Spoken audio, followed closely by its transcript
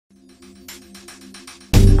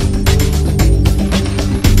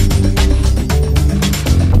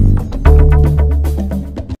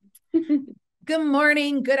Good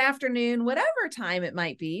morning, good afternoon, whatever time it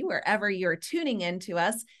might be, wherever you're tuning in to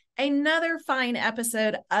us. Another fine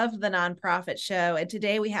episode of the Nonprofit Show. And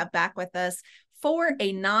today we have back with us for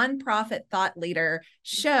a nonprofit thought leader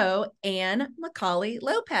show, Ann Macaulay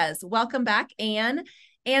Lopez. Welcome back, Ann.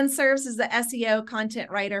 Ann serves as the SEO content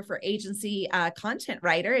writer for Agency Content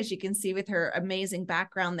Writer, as you can see with her amazing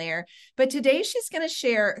background there. But today she's going to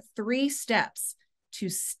share 3 steps to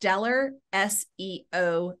stellar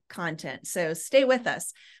SEO content. So stay with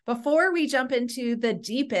us. Before we jump into the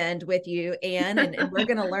deep end with you, Ann, and we're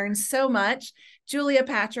going to learn so much, Julia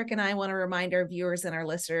Patrick and I want to remind our viewers and our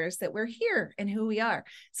listeners that we're here and who we are.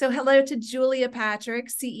 So hello to Julia Patrick,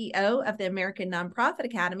 CEO of the American Nonprofit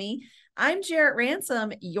Academy. I'm Jarrett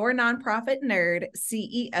Ransom, your nonprofit nerd,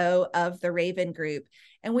 CEO of the Raven Group.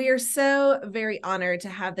 And we are so very honored to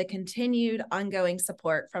have the continued ongoing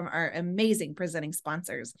support from our amazing presenting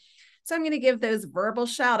sponsors. So I'm going to give those verbal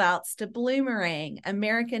shout outs to Bloomerang,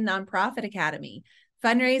 American Nonprofit Academy,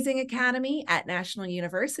 Fundraising Academy at National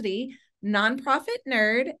University, Nonprofit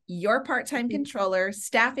Nerd, Your Part-Time Controller,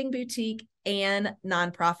 Staffing Boutique, and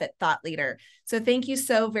Nonprofit Thought Leader. So thank you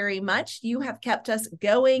so very much. You have kept us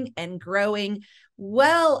going and growing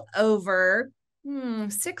well over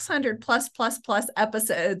 600 plus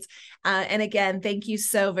episodes. And again, thank you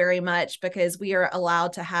so very much, because we are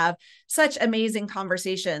allowed to have such amazing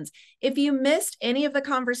conversations. If you missed any of the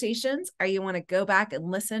conversations, or you want to go back and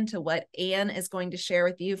listen to what Ann is going to share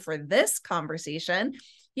with you for this conversation,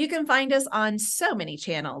 you can find us on so many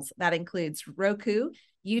channels. That includes Roku,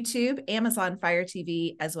 YouTube, Amazon Fire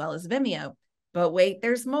TV, as well as Vimeo. But wait,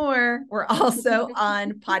 there's more. We're also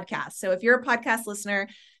on podcasts. So if you're a podcast listener,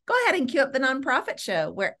 go ahead and queue up the Nonprofit Show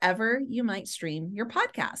wherever you might stream your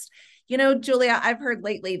podcast. You know, Julia, I've heard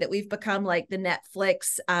lately that we've become like the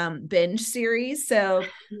Netflix binge series. So,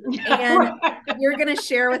 and you're going to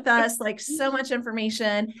share with us like so much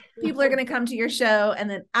information. People are going to come to your show, and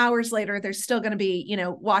then hours later, they're still going to be,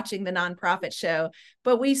 watching the Nonprofit Show.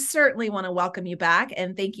 But we certainly want to welcome you back,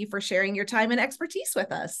 and thank you for sharing your time and expertise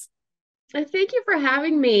with us. Thank you for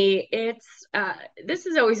having me. This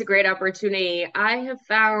is always a great opportunity. I have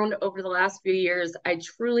found over the last few years, I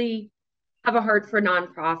truly have a heart for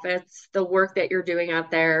nonprofits. The work that you're doing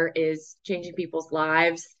out there is changing people's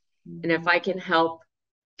lives. And if I can help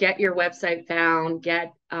get your website found,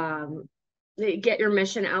 get your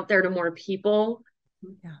mission out there to more people,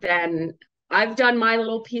 then I've done my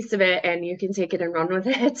little piece of it, and you can take it and run with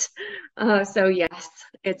it. So yes,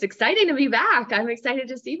 it's exciting to be back. I'm excited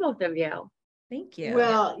to see both of you. Thank you.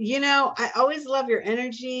 Well, I always love your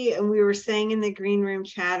energy. And we were saying in the green room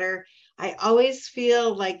chatter, I always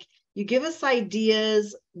feel like you give us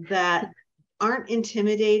ideas that aren't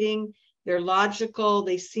intimidating. They're logical.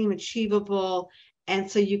 They seem achievable. And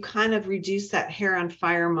so you kind of reduce that hair on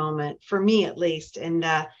fire moment, for me at least. And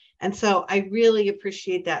so I really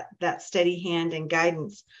appreciate that steady hand and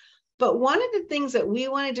guidance. But one of the things that we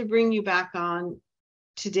wanted to bring you back on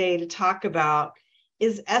today to talk about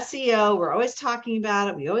is SEO. We're always talking about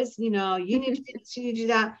it. We always, you need to do this, you need to do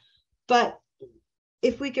that. But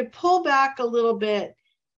if we could pull back a little bit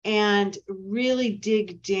and really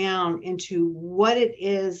dig down into what it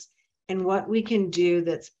is and what we can do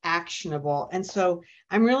that's actionable. And so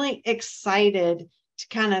I'm really excited to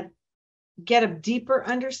kind of get a deeper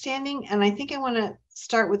understanding. And I think I want to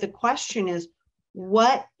start with the question is,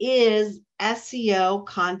 what is SEO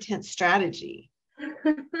content strategy?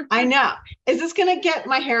 I know. Is this going to get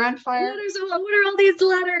my hair on fire? What are all these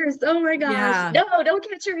letters? Oh my gosh. Yeah. No, don't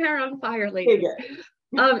catch your hair on fire later.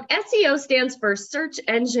 SEO stands for search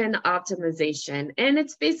engine optimization. And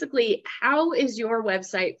it's basically, how is your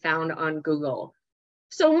website found on Google?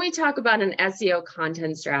 So when we talk about an SEO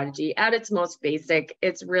content strategy, at its most basic,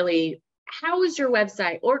 it's really, how is your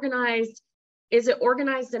website organized? Is it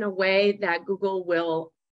organized in a way that Google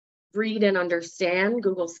will read and understand?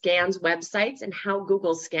 Google scans websites, and how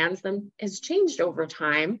Google scans them has changed over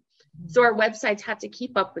time. So our websites have to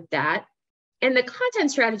keep up with that. And the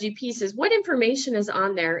content strategy piece is, what information is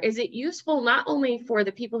on there? Is it useful not only for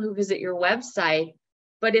the people who visit your website,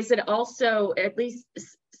 but is it also, at least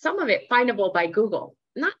some of it, findable by Google?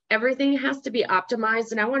 Not everything has to be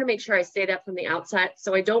optimized. And I want to make sure I say that from the outset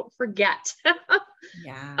so I don't forget.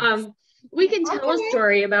 We can tell a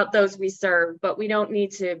story about those we serve, but we don't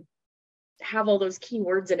need to have all those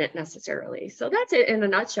keywords in it necessarily. So that's it in a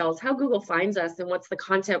nutshell, is how Google finds us and what's the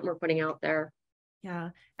content we're putting out there. Yeah.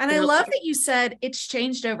 And I love that you said it's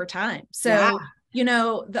changed over time. So,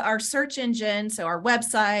 our search engine, so our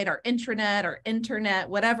website, our intranet, our internet,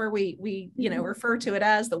 whatever we refer to it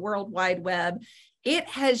as, the World Wide Web, it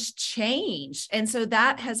has changed. And so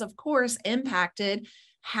that has, of course, impacted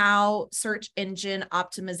how search engine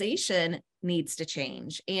optimization needs to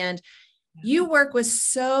change. And you work with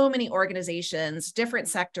so many organizations, different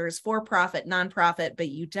sectors, for-profit, nonprofit, but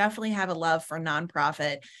you definitely have a love for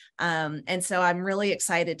nonprofit. And so I'm really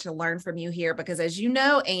excited to learn from you here, because as you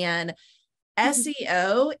know, Anne,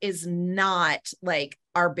 SEO is not like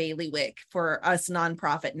our bailiwick for us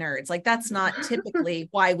nonprofit nerds. Like that's not typically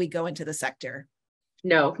why we go into the sector.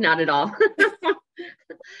 No, not at all.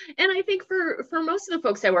 And I think for most of the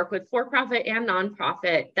folks I work with, for-profit and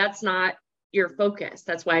nonprofit, that's not your focus.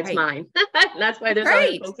 That's why it's mine. That's why there's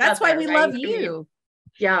other folks. That's why we love you. you.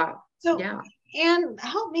 Yeah. So, yeah. And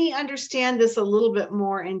help me understand this a little bit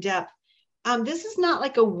more in depth. This is not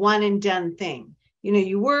like a one and done thing. You know,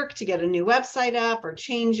 you work to get a new website up or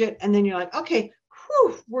change it, and then you're like, okay,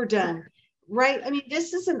 whew, we're done. Right? I mean,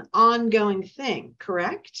 this is an ongoing thing,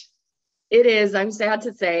 correct? It is. I'm sad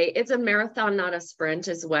to say it's a marathon, not a sprint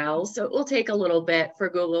as well. So it will take a little bit for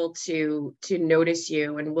Google to notice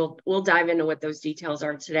you, and we'll dive into what those details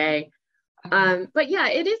are today. But yeah,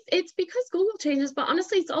 it's because Google changes, but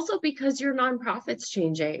honestly, it's also because your nonprofit's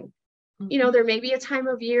changing. Mm-hmm. You know, there may be a time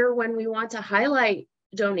of year when we want to highlight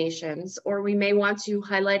donations, or we may want to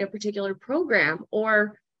highlight a particular program,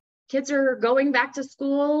 or kids are going back to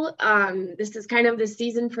school. This is kind of the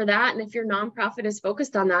season for that. And if your nonprofit is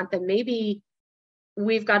focused on that, then maybe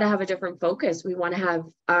we've got to have a different focus. We want to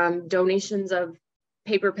have donations of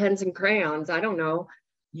paper, pens, and crayons. I don't know,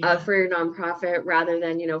 for your nonprofit, rather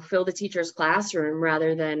than, you know, fill the teacher's classroom,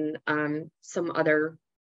 rather than some other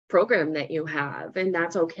program that you have. And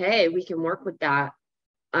that's okay. We can work with that.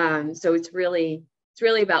 So it's really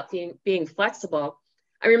about being flexible.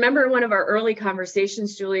 I remember in one of our early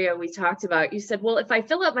conversations, Julia, we talked about, you said, well, if I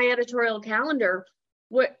fill up my editorial calendar,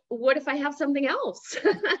 what if I have something else?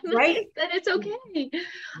 Right. Then it's okay.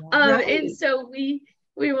 Right. And so we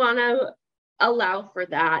want to allow for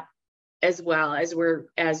that as well as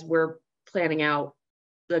we're planning out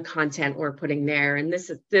the content we're putting there. And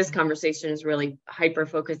this conversation is really hyper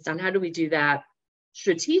focused on how do we do that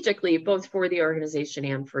strategically, both for the organization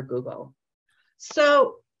and for Google.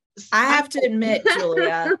 So I have to admit,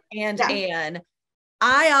 Julia and Anne,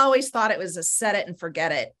 I always thought it was a set it and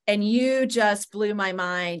forget it. And you just blew my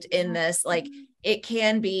mind in this. Like, it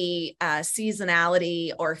can be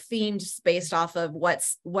seasonality or themed based off of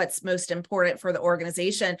what's most important for the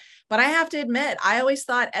organization. But I have to admit, I always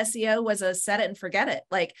thought SEO was a set it and forget it.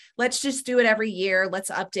 Like, let's just do it every year. Let's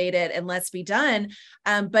update it and let's be done.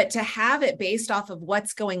 But to have it based off of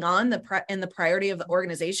what's going on in the priority of the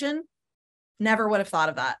organization, never would have thought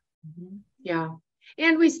of that. Yeah.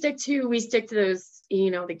 And we stick to those,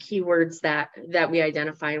 you know, the keywords that we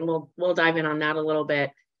identify, and we'll dive in on that a little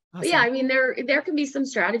bit. Awesome. But yeah, I mean, there can be some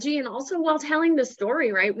strategy, and also while telling the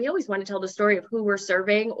story, right? We always want to tell the story of who we're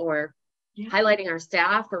serving, or highlighting our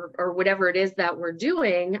staff, or whatever it is that we're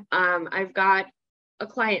doing. I've got a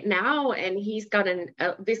client now, and he's got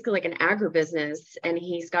basically like an agribusiness, and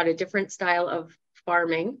he's got a different style of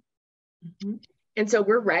farming. Mm-hmm. And so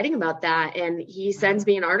we're writing about that, and he sends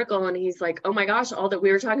me an article, and he's like, oh my gosh, all that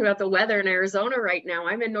we were talking about the weather in Arizona right now.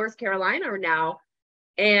 I'm in North Carolina now.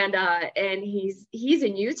 And he's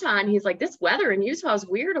in Utah, and he's like, this weather in Utah is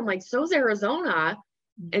weird. I'm like, so's Arizona.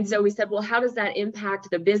 Mm-hmm. And so we said, well, how does that impact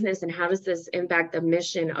the business, and how does this impact the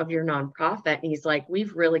mission of your nonprofit? And he's like,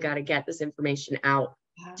 we've really got to get this information out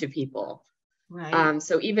to people. Right.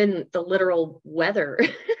 So even the literal weather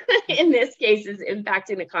in this case is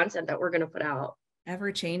impacting the content that we're going to put out.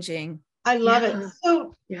 Ever changing. I love it.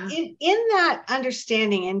 So in that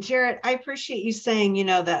understanding, and Jarrett, I appreciate you saying, you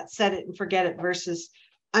know, that set it and forget it versus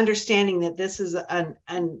understanding that this is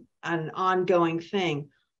an ongoing thing.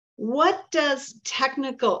 What does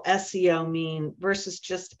technical SEO mean versus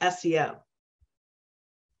just SEO?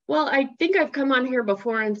 Well, I think I've come on here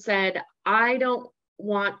before and said, I don't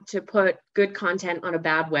want to put good content on a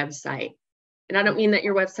bad website. And I don't mean that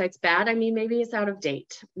your website's bad. I mean, maybe it's out of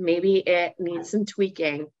date. Maybe it needs some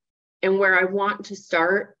tweaking. And where I want to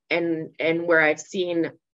start, and where I've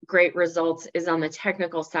seen great results, is on the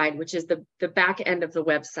technical side, which is the back end of the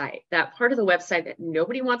website, that part of the website that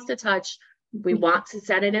nobody wants to touch. We want to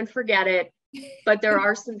set it and forget it, but there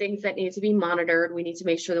are some things that need to be monitored. We need to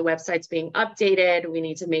make sure the website's being updated. We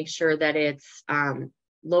need to make sure that it's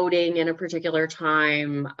loading in a particular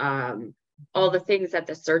time. All the things that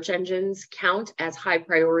the search engines count as high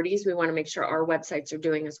priorities, we want to make sure our websites are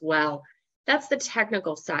doing as well. That's the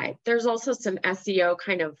technical side. There's also some SEO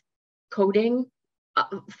kind of coding,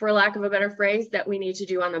 for lack of a better phrase, that we need to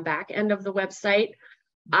do on the back end of the website.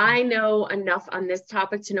 I know enough on this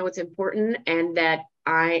topic to know it's important, and that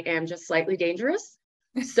I am just slightly dangerous.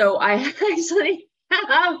 So I actually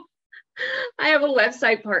have I have a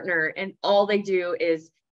website partner, and all they do is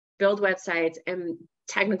build websites and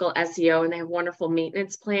technical SEO, and they have wonderful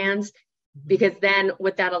maintenance plans. Because then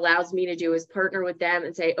what that allows me to do is partner with them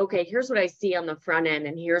and say, okay, here's what I see on the front end,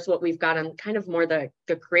 and here's what we've got on kind of more the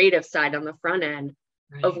creative side on the front end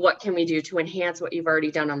of what can we do to enhance what you've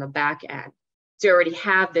already done on the back end. So you already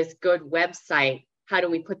have this good website. How do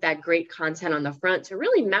we put that great content on the front to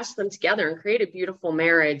really mesh them together and create a beautiful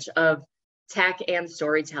marriage of tech and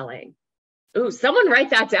storytelling? Ooh, someone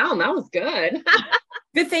write that down. That was good.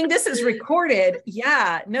 Good thing this is recorded.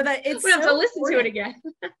 Yeah, no, that it's we'll have to listen to it again.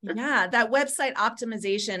 Yeah, that website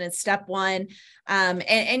optimization is step one.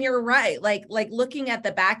 And you're right. Like looking at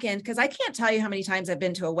the back end, because I can't tell you how many times I've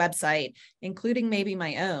been to a website, including maybe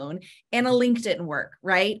my own, and a link didn't work,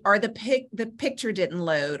 right? Or the picture didn't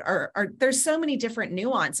load, or there's so many different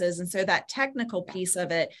nuances. And so that technical piece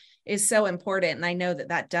of it is so important. And I know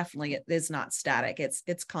that definitely is not static.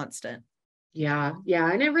 It's constant. Yeah.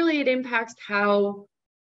 And it impacts how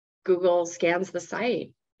Google scans the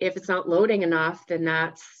site. If it's not loading enough, then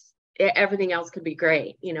everything else could be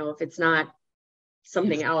great. If it's not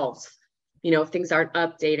something else, if things aren't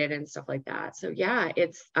updated and stuff like that. So yeah,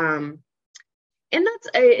 it's, and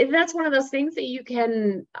that's one of those things that you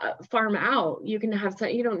can farm out. You can have,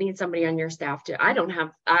 you don't need somebody on your staff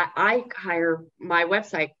I hire my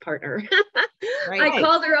website partner. Right. I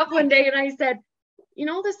called her up one day and I said,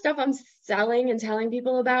 all the stuff I'm selling and telling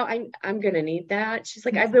people about, I'm going to need that. She's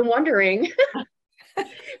like, I've been wondering. It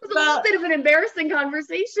was a little bit of an embarrassing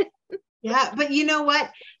conversation. Yeah, but you know what?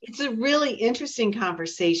 It's a really interesting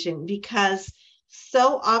conversation because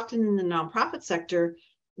so often in the nonprofit sector,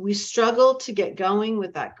 we struggle to get going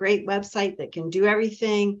with that great website that can do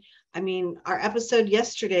everything. I mean, our episode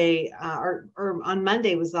yesterday or on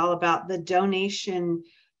Monday was all about the donation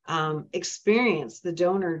experience, the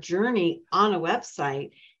donor journey on a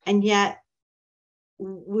website, and yet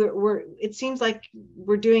it seems like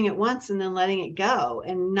we're doing it once and then letting it go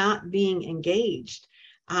and not being engaged.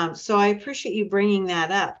 So I appreciate you bringing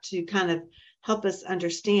that up to kind of help us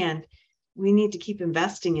understand we need to keep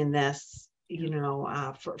investing in this,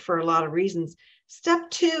 for a lot of reasons. Step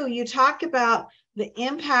 2, you talk about the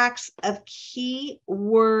impacts of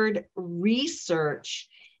keyword research,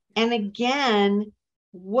 and again,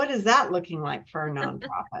 what is that looking like for our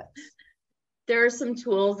nonprofits? There are some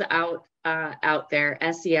tools out there,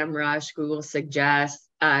 SEMrush, Google Suggest,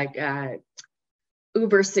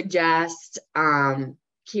 Uber Suggest,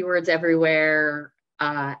 Keywords Everywhere,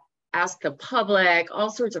 Ask the Public, all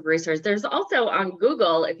sorts of resources. There's also on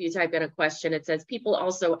Google, if you type in a question, it says people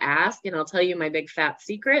also ask, and I'll tell you my big fat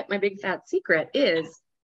secret. My big fat secret is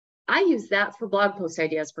I use that for blog post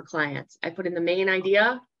ideas for clients. I put in the main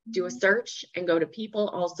idea, do a search, and go to people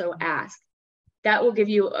also ask. That will give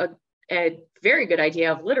you a very good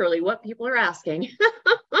idea of literally what people are asking.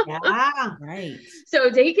 Yeah, right. So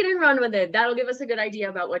take it and run with it. That'll give us a good idea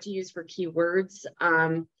about what to use for keywords.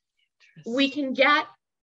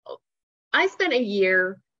 I spent a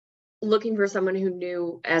year looking for someone who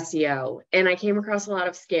knew SEO, and I came across a lot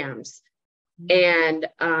of scams and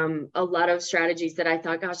a lot of strategies that I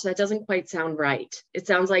thought, gosh, that doesn't quite sound right. It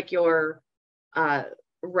sounds like you're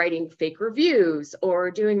writing fake reviews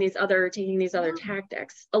or taking these other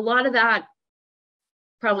tactics. A lot of that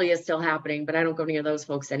probably is still happening, but I don't go near those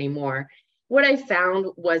folks anymore. What I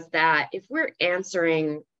found was that if we're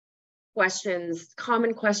answering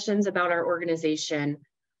common questions about our organization,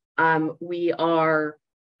 we are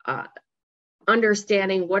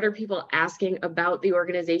understanding what are people asking about the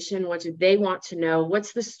organization, what do they want to know,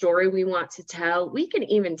 what's the story we want to tell. We can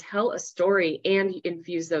even tell a story and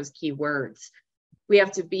infuse those keywords. We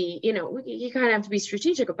have to be, you kind of have to be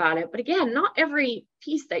strategic about it. But again, not every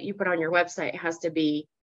piece that you put on your website has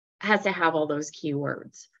to have all those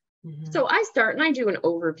keywords. Mm-hmm. So I start and I do an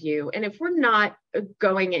overview. And if we're not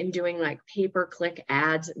going and doing like pay-per-click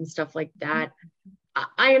ads and stuff like that,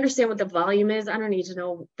 I understand what the volume is. I don't need to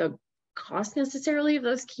know the cost necessarily of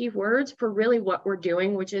those keywords for really what we're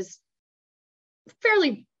doing, which is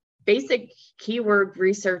fairly basic keyword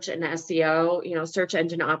research and SEO, search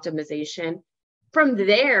engine optimization. From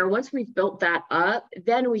there, once we've built that up,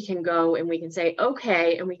 then we can go and we can say,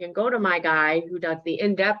 okay, and we can go to my guy who does the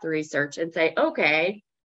in-depth research and say, okay,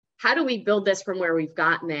 how do we build this from where we've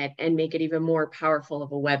gotten it and make it even more powerful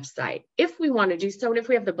of a website? If we want to do so, and if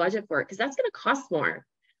we have the budget for it, because that's going to cost more.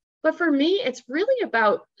 But for me, it's really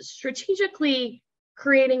about strategically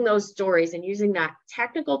creating those stories and using that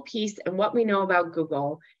technical piece and what we know about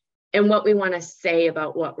Google and what we want to say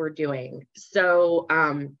about what we're doing. So,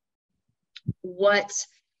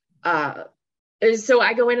 so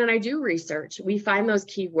I go in and I do research. We find those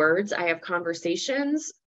keywords. I have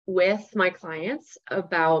conversations with my clients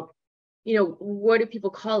about, what do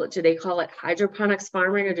people call it? Do they call it hydroponics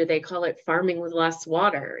farming, or do they call it farming with less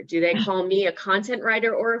water? Do they call me a content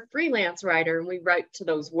writer or a freelance writer? And we write to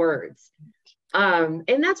those words. And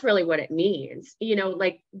that's really what it means.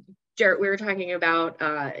 Like Jarrett, we were talking about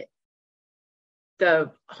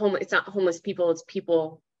it's not homeless people, it's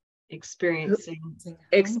people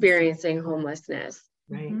experiencing homelessness.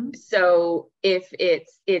 Right. So if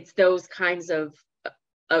it's those kinds of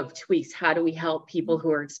tweaks, how do we help people who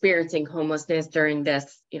are experiencing homelessness during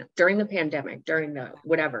this, during the pandemic, during the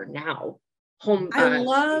whatever now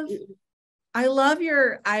I love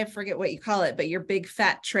your, I forget what you call it, but your big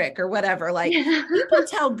fat trick or whatever. Like people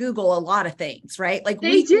tell Google a lot of things, right? Like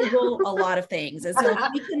we Google a lot of things. And so if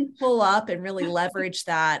we can pull up and really leverage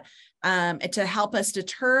that to help us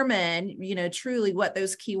determine, truly what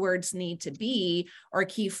those keywords need to be, or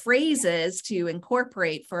key phrases to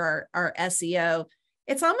incorporate for our SEO,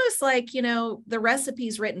 it's almost like, the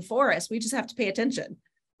recipe's written for us. We just have to pay attention.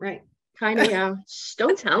 Right. Kind of, yeah.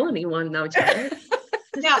 Don't tell anyone though, Jared.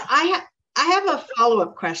 Now, I have a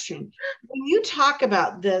follow-up question. When you talk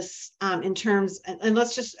about this in terms, and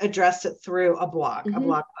let's just address it through a blog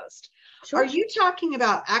post. Sure. Are you talking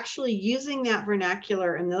about actually using that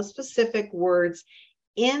vernacular and those specific words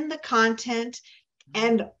in the content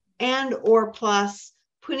and or plus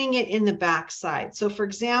putting it in the backside? So for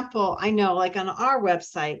example, I know like on our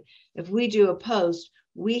website, if we do a post,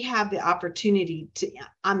 we have the opportunity to,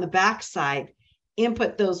 on the backside,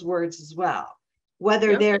 input those words as well,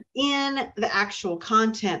 whether they're in the actual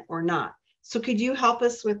content or not. So could you help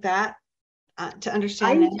us with that to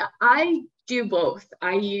understand that? I do both.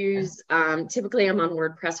 I use, typically I'm on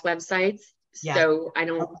WordPress websites, so I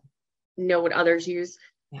don't know what others use.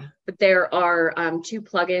 Yeah. But there are 2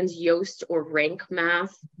 plugins, Yoast or Rank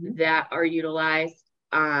Math, that are utilized,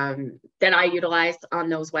 that I utilized on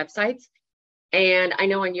those websites. And I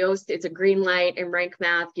know on Yoast, it's a green light, and Rank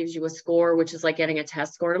Math gives you a score, which is like getting a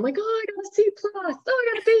test score. And I'm like, oh, I got a C+, oh, I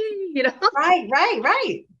got a B, Right.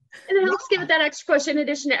 And it helps give it that extra push in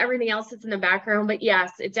addition to everything else that's in the background. But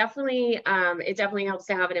yes, it definitely helps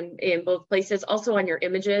to have it in both places. Also on your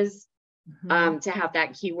images, to have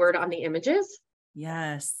that keyword on the images.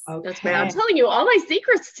 Yes. Okay. That's great. I'm telling you all my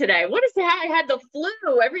secrets today. What is that? I had the flu.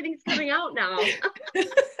 Everything's coming out now.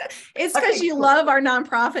 It's because you love our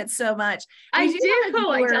nonprofit so much. I do.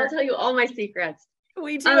 I'll tell you all my secrets.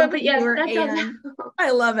 We do. But yes,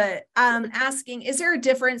 I love it. Asking, is there a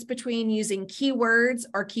difference between using keywords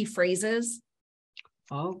or key phrases?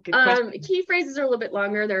 Oh, good question. Key phrases are a little bit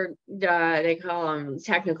longer. They call them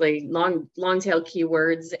technically long tail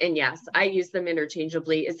keywords. And yes, I use them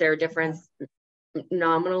interchangeably. Is there a difference?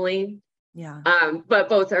 Nominally? Yeah. But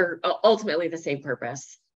both are ultimately the same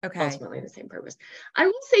purpose. Okay. Ultimately the same purpose. I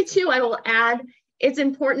will say too, I will add, it's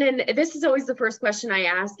important, and this is always the first question I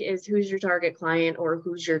ask is, who's your target client or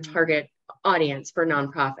who's your target audience for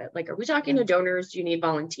nonprofit? Like, are we talking to donors? Do you need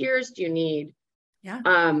volunteers? Do you need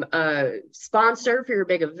a sponsor for your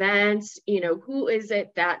big events? Who is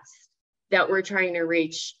it that we're trying to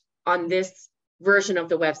reach on this version of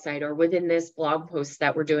the website or within this blog post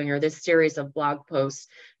that we're doing, or this series of blog posts,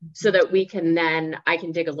 so that I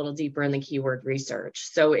can dig a little deeper in the keyword research.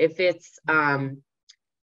 So if it's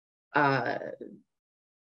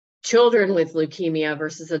children with leukemia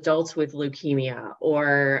versus adults with leukemia,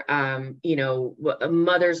 or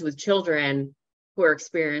mothers with children who are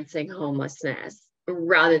experiencing homelessness,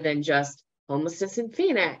 rather than just homelessness in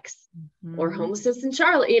Phoenix or homelessness in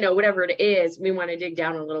Charlotte, whatever it is, we want to dig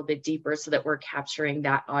down a little bit deeper so that we're capturing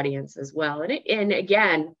that audience as well. And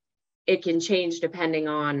again, it can change depending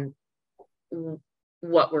on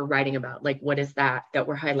what we're writing about, like what is that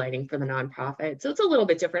we're highlighting for the nonprofit. So it's a little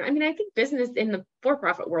bit different. I mean, I think business in the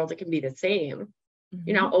for-profit world, it can be the same.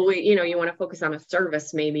 You want to focus on a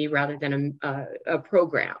service maybe rather than a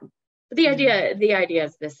program. But the idea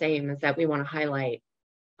is the same, is that we want to highlight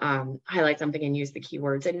something and use the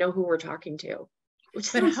keywords and know who we're talking to, which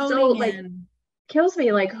sounds so kills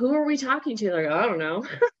me. Like, who are we talking to? Like, I don't know.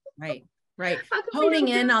 Right. Honing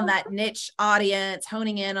in on that niche audience,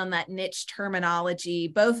 honing in on that niche terminology.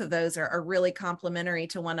 Both of those are really complementary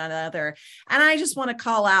to one another. And I just want to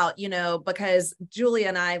call out, because Julia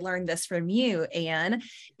and I learned this from you, Anne,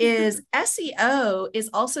 is SEO is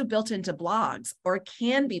also built into blogs, or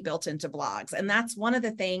can be built into blogs. And that's one of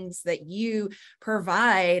the things that you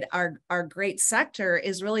provide our great sector,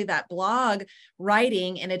 is really that blog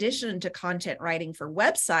writing, in addition to content writing for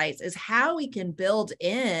websites, is how we can build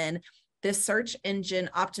in this search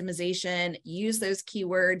engine optimization, use those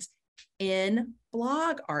keywords, in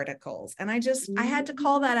blog articles. And I had to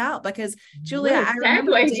call that out because Julia, I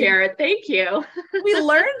remember Jared. Thank you. We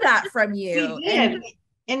learned that from you. We did.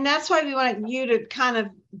 And that's why we want you to kind of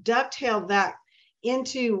dovetail that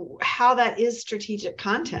into how that is strategic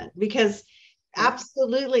content, because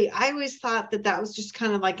absolutely, I always thought that was just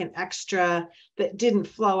kind of like an extra that didn't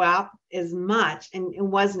flow out as much and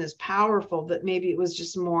wasn't as powerful, but maybe it was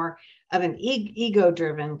just more of an ego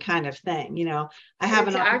driven kind of thing. I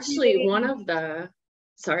have actually one of the,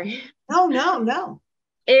 sorry. No.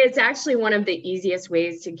 It's actually one of the easiest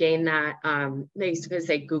ways to gain that. They used to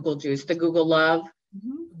say Google juice, the Google love.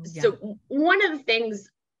 Mm-hmm. Yeah. So one of the things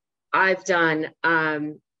I've done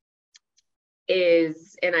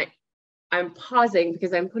is, and I'm pausing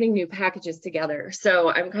because I'm putting new packages together. So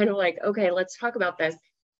I'm kind of like, okay, let's talk about this.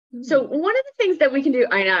 Mm-hmm. So one of the things that we can do,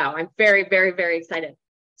 I know, I'm very, very, very excited.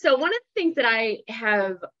 So one of the things that I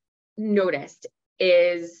have noticed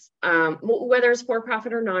is whether it's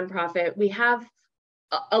for-profit or nonprofit, we have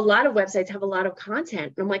a lot of websites have a lot of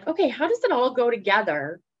content. And I'm like, okay, how does it all go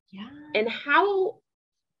together? Yeah. And how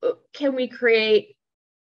can we create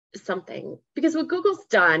something? Because what Google's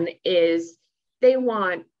done is they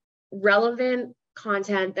want relevant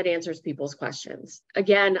content that answers people's questions.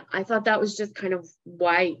 Again, I thought that was just kind of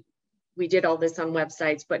why we did all this on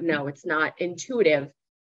websites, but no, it's not intuitive.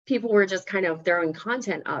 People were just kind of throwing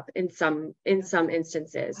content up in some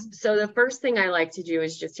instances. So the first thing I like to do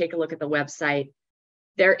is just take a look at the website.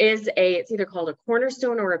 There is it's either called a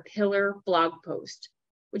cornerstone or a pillar blog post,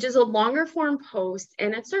 which is a longer form post,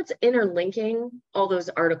 and it starts interlinking all those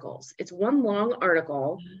articles. It's one long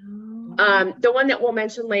article. The one that we'll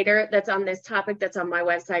mention later that's on this topic that's on my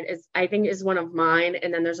website I think is one of mine.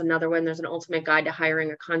 And then there's another one, there's an ultimate guide to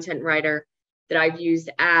hiring a content writer that I've used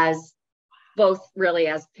as both really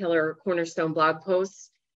as pillar cornerstone blog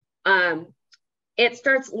posts. It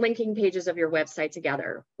starts linking pages of your website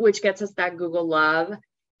together, which gets us that Google love.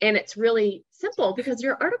 And it's really simple because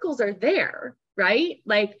your articles are there, right?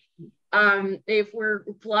 Like if we're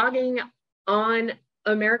blogging on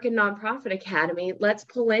American Nonprofit Academy, let's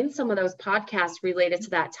pull in some of those podcasts related to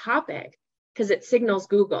that topic because it signals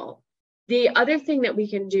Google. The other thing that we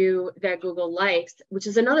can do that Google likes, which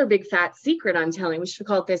is another big fat secret I'm telling, we should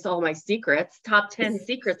call this all my secrets, top 10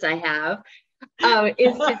 secrets I have,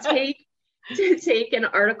 is to take an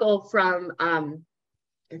article from,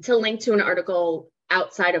 to link to an article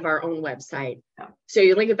outside of our own website. Yeah. So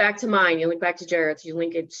you link it back to mine, you link back to Jared's, you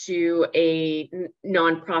link it to a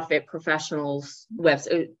nonprofit professional's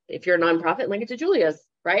website. If you're a nonprofit, link it to Julia's,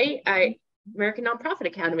 right? American Nonprofit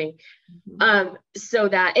Academy. Mm-hmm. So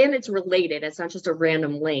that, and it's related, it's not just a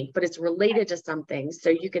random link, but it's related to something. So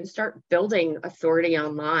you can start building authority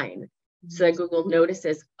online. Mm-hmm. So that Google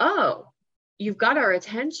notices, oh, you've got our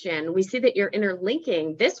attention. We see that you're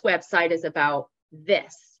interlinking. This website is about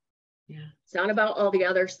this. Yeah. It's not about all the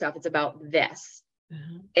other stuff. It's about this.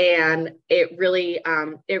 Mm-hmm. And it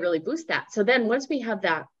really boosts that. So then once we have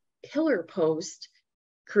that pillar post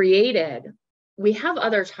created, we have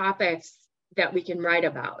other topics that we can write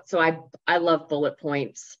about. So I love bullet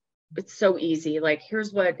points. It's so easy. Like,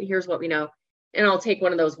 here's what we know. And I'll take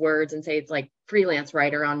one of those words and say it's like freelance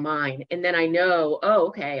writer on mine. And then I know, oh,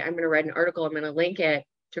 okay, I'm going to write an article. I'm going to link it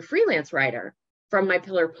to freelance writer from my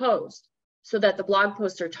pillar post so that the blog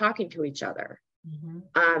posts are talking to each other.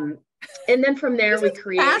 Mm-hmm. And then from there, we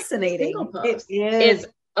create fascinating. Post. It is.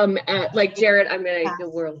 Like Jared,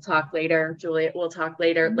 we'll talk later. Julia, we'll talk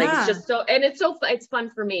later. Yeah. Like, it's just so, and it's fun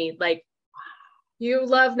for me. Like, you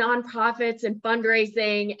love nonprofits and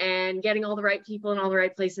fundraising and getting all the right people in all the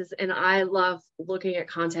right places. And I love looking at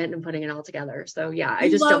content and putting it all together. So yeah, I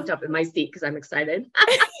just jumped up in my seat because I'm excited.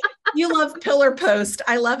 You love pillar post.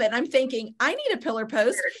 I love it. And I'm thinking, I need a pillar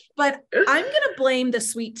post, but I'm going to blame the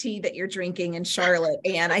sweet tea that you're drinking in Charlotte.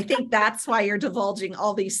 And I think that's why you're divulging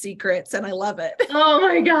all these secrets. And I love it. Oh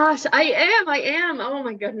my gosh. I am. Oh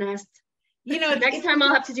my goodness. Next time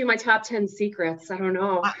I'll have to do my top 10 secrets. I don't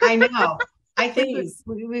know. I know. I think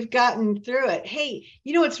we've gotten through it. Hey,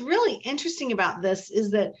 what's really interesting about this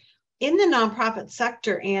is that in the nonprofit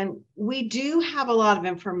sector, and we do have a lot of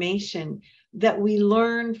information that we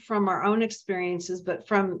learn from our own experiences, but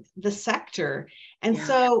from the sector. And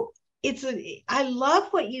so I love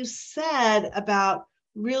what you said about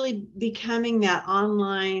really becoming that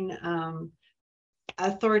online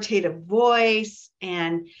authoritative voice.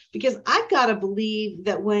 And because I've got to believe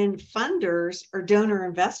that when funders or donor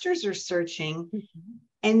investors are searching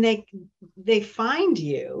and they find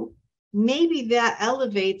you, maybe that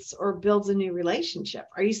elevates or builds a new relationship.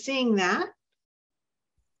 Are you seeing that?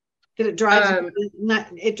 That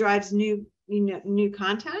it drives new new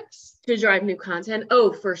contacts? To drive new content?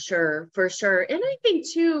 Oh, for sure, for sure. And I think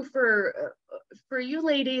too, for you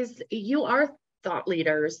ladies, you are thought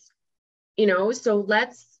leaders, so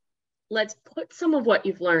let's put some of what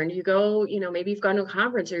you've learned. You go, maybe you've gone to a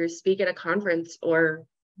conference, or you speak at a conference, or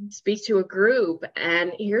speak to a group,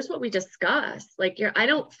 and here's what we discuss. Like, I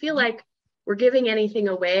don't feel like we're giving anything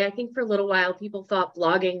away. I think for a little while people thought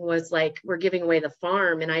blogging was like we're giving away the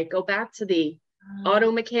farm. And I go back to the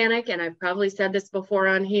auto mechanic, and I've probably said this before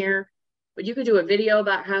on here, but you could do a video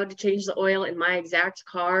about how to change the oil in my exact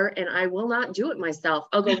car, and I will not do it myself.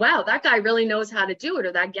 I'll go, wow, that guy really knows how to do it,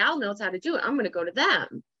 or that gal knows how to do it. I'm going to go to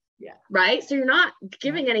them. Yeah. Right. So you're not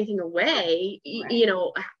giving anything away,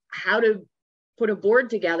 how to put a board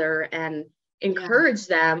together and encourage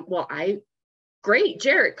them. Well, great,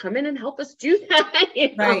 Jarrett, come in and help us do that.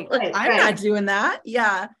 Right. I'm not doing that.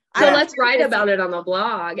 Yeah. So let's write about it on the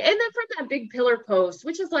blog. And then from that big pillar post,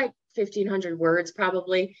 which is like 1,500 words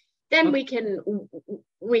probably, then we can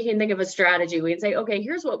think of a strategy. We can say, okay,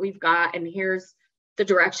 here's what we've got, and here's the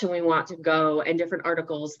direction we want to go, and different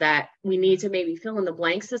articles that we need to maybe fill in the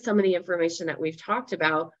blanks of some of the information that we've talked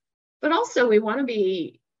about. But also we want to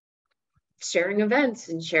be sharing events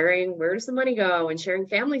and sharing where does the money go, and sharing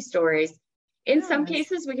family stories. In some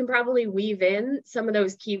cases, we can probably weave in some of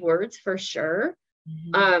those keywords for sure.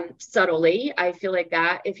 Subtly. I feel like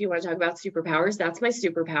that, if you want to talk about superpowers, that's my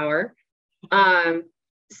superpower.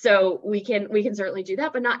 So we can certainly do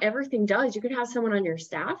that, but not everything does. You could have someone on your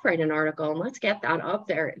staff write an article, and let's get that up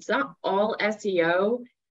there. It's not all SEO,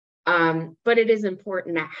 but it is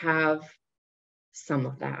important to have some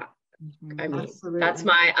of that. I mean, absolutely. That's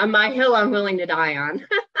my hill I'm willing to die on.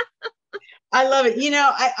 I love it.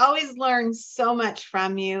 I always learn so much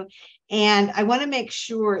from you, and I want to make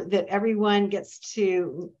sure that everyone gets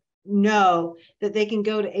to know that they can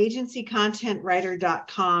go to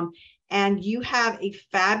agencycontentwriter.com, and you have a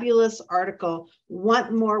fabulous article.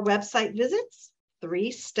 Want more website visits?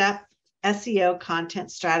 3-step SEO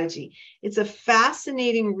content strategy. It's a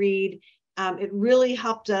fascinating read. It really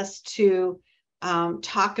helped us to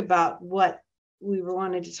talk about what we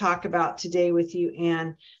wanted to talk about today with you,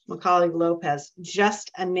 Anne Macaulay-Lopez. Just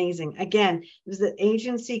amazing. Again, it was at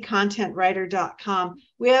agencycontentwriter.com.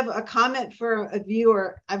 We have a comment for a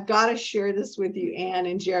viewer. I've got to share this with you, Anne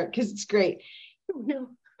and Jarrett, because it's great. Oh, no.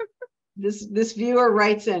 This viewer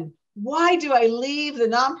writes in, why do I leave the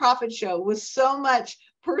nonprofit show with so much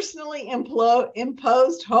personally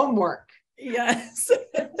imposed homework? Yes.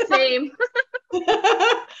 Same.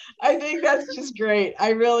 I think that's just great. I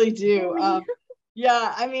really do.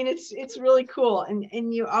 Yeah, I mean, it's really cool.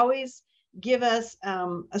 And you always give us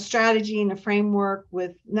a strategy and a framework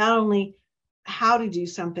with not only how to do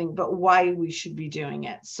something, but why we should be doing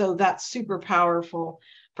it. So that's super powerful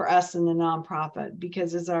for us in the nonprofit,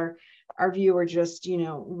 because as our viewer just,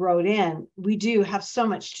 wrote in, we do have so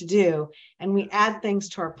much to do, and we add things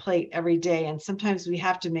to our plate every day. And sometimes we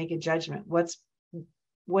have to make a judgment. What's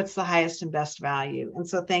the highest and best value? And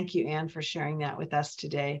so thank you, Anne, for sharing that with us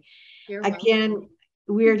today. You're Again, welcome.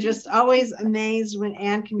 we're just always amazed when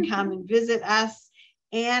Anne can come and visit us.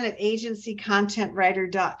 Anne at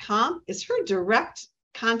agencycontentwriter.com is her direct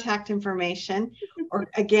contact information, or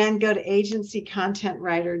again, go to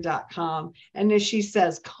agencycontentwriter.com. And as she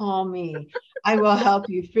says, call me. I will help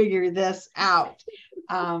you figure this out,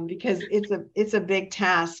 because it's a big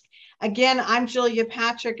task. Again, I'm Julia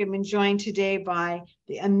Patrick. I'm joined today by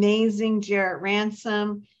the amazing Jarrett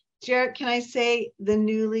Ransom. Jarrett, can I say the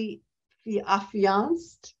newly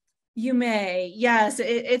affianced? You may. Yes,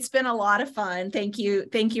 it's been a lot of fun. Thank you.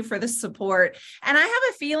 Thank you for the support. And I have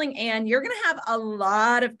a feeling, Anne, you're going to have a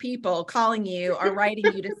lot of people calling you or writing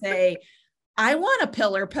you to say, I want a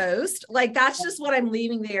pillar post. Like, that's just what I'm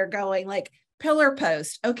leaving there going, like, pillar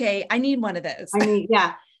post. Okay, I need one of those.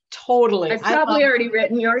 Yeah. Totally. I've probably already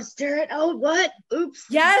written yours, Jarrett. Oh, what? Oops.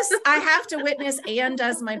 Yes, I have to witness. Anne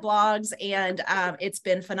does my blogs, and it's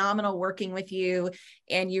been phenomenal working with you.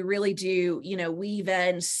 And you really do, weave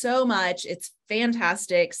in so much. It's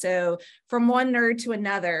fantastic. So from one nerd to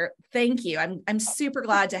another, thank you. I'm super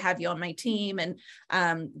glad to have you on my team and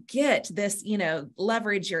get this,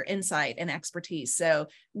 leverage your insight and expertise. So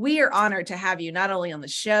we are honored to have you not only on the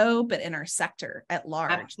show, but in our sector at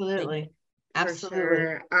large. Absolutely. Absolutely. For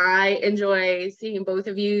sure. I enjoy seeing both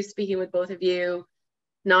of you, speaking with both of you.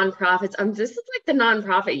 Nonprofits. This is like the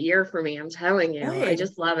nonprofit year for me. I'm telling you, I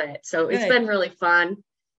just love it. So it's been really fun.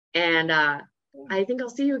 And I think I'll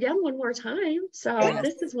see you again one more time. So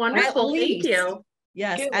this is wonderful. Thank you.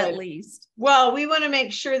 Yes, Good. at least. Well, we want to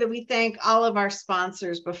make sure that we thank all of our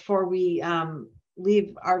sponsors before we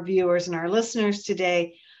leave our viewers and our listeners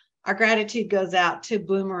today. Our gratitude goes out to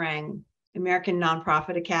Boomerang. American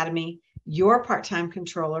Nonprofit Academy, your part-time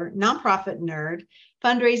controller, nonprofit nerd,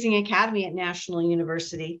 fundraising academy at National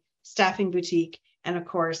University, staffing boutique, and of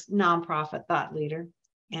course, nonprofit thought leader,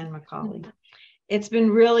 Ann McCauley. It's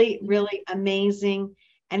been really, really amazing.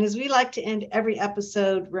 And as we like to end every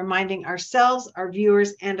episode, reminding ourselves, our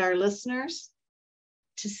viewers, and our listeners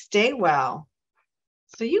to stay well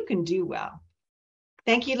so you can do well.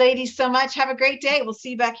 Thank you, ladies, so much. Have a great day. We'll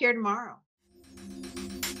see you back here tomorrow.